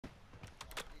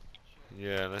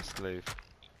Yeah, let's leave.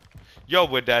 Yo,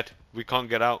 we're dead. We can't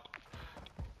get out.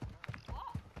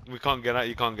 We can't get out.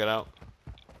 You can't get out.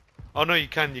 Oh no, you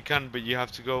can, but you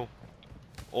have to go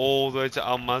all the way to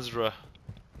Al Mazrah.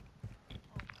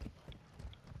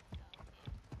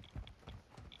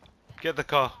 Get the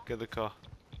car. Get the car.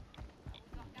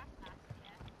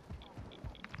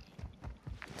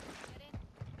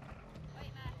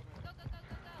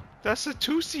 That's a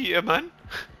two-seater, man.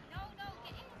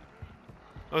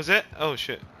 Oh, is it? Oh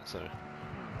shit. Sorry.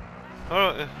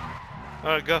 Alright,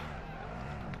 alright, go.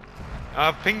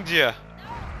 I've pinged you.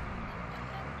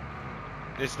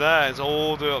 It's there. It's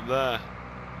all the way up there.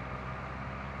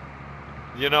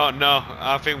 You know, no.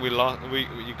 I think we lost.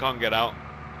 You can't get out.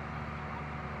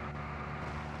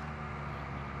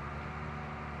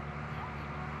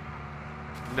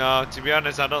 No, to be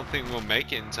honest, I don't think we'll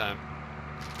make it in time.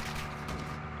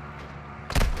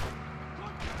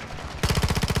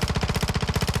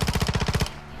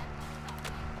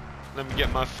 Let me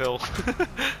get my fill.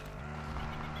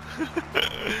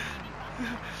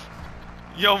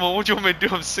 Yo, man, what do you want me to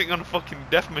do? I'm sitting on a fucking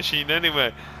death machine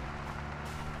anyway.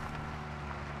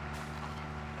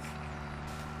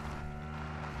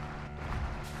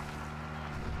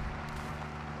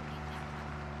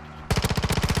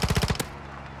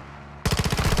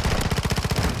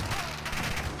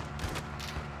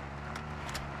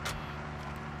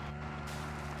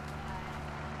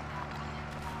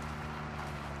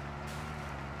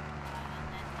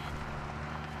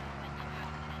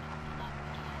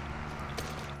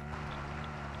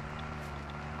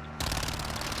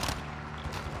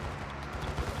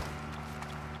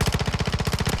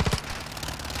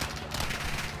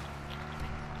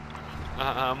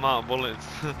 I'm out of bullets.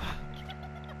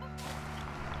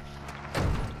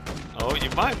 Oh, you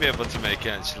might be able to make it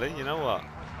actually, you know what?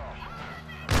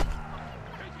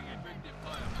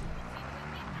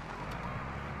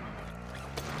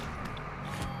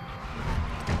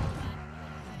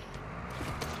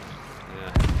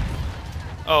 Yeah.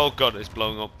 Oh god, it's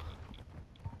blowing up.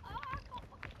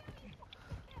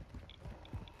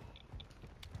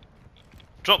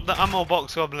 Drop the ammo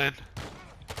box, Goblin.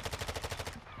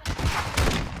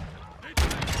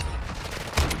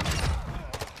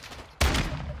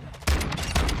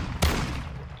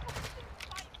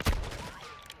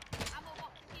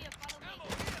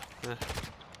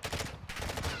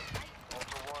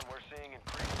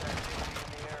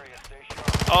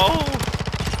 Oh!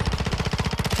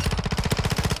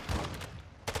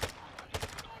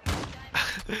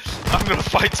 I'm gonna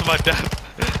fight to my death.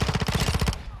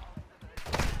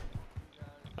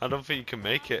 I don't think you can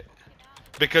make it.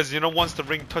 Because, you know, once the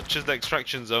ring touches the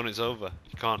extraction zone, it's over.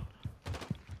 You can't.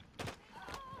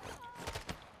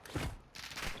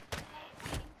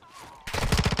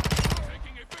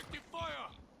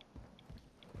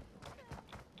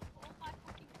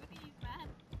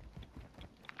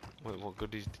 Wait, what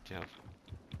goodies did you have?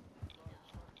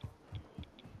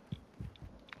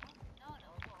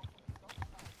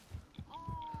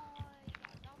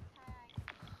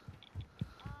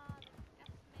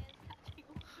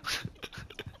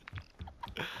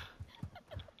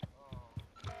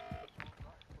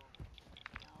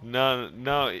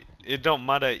 No, it don't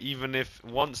matter. Even if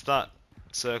once that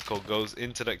circle goes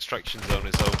into the extraction zone,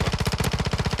 it's over.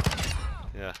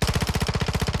 Yeah.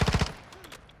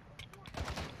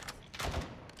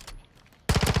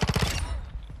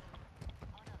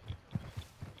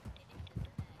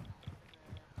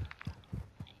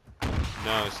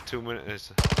 No, it's 2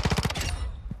 minutes.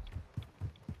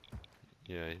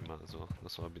 Yeah, you might as well.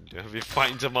 That's what I've been doing. I've been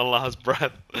fighting to my last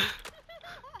breath.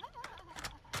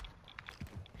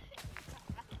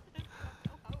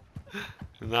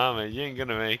 Nah, man, you ain't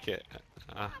gonna make it.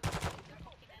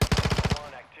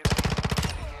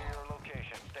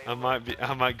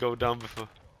 I might go down before.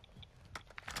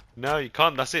 No, you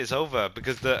can't. That's it. It's over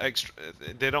because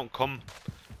they don't come.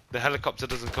 The helicopter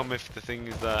doesn't come if the thing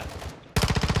is there.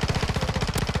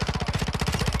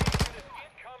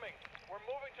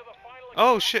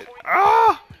 Oh shit!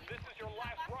 Ah!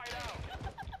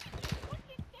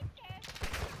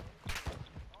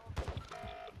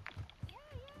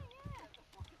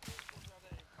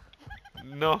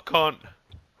 No, I can't.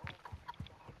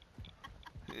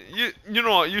 You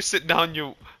know what? You sit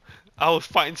down. I was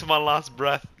fighting to my last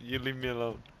breath. You leave me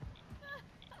alone.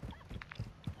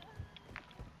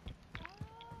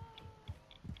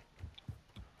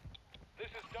 This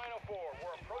is Dino 4.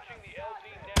 We're approaching the LZ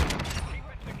now. Keep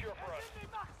it secure for us.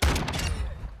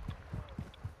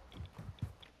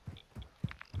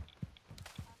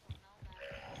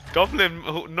 Goblin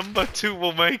number 2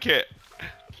 will make it.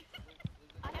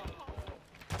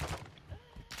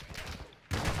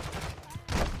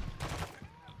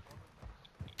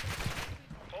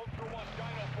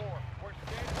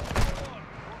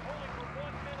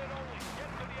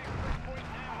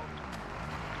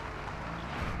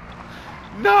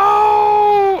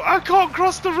 No! I can't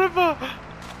cross the river!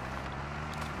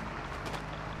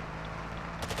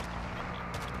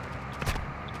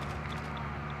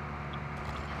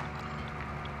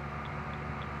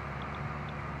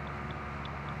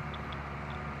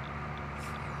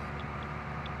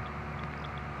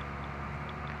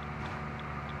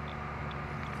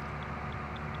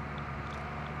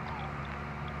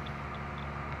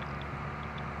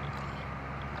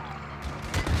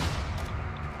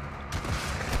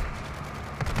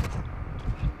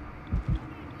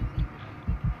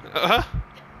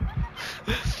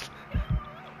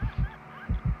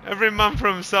 Every man for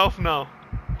himself now.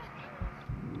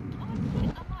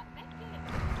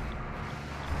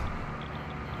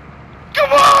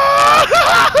 Come on!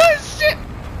 Shit!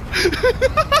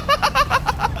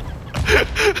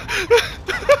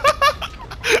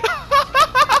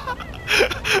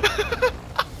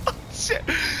 Shit!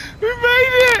 We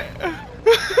made it!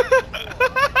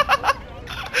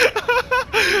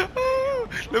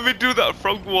 Let me do that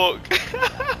frog walk.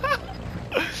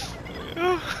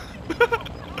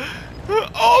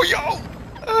 Oh, yo!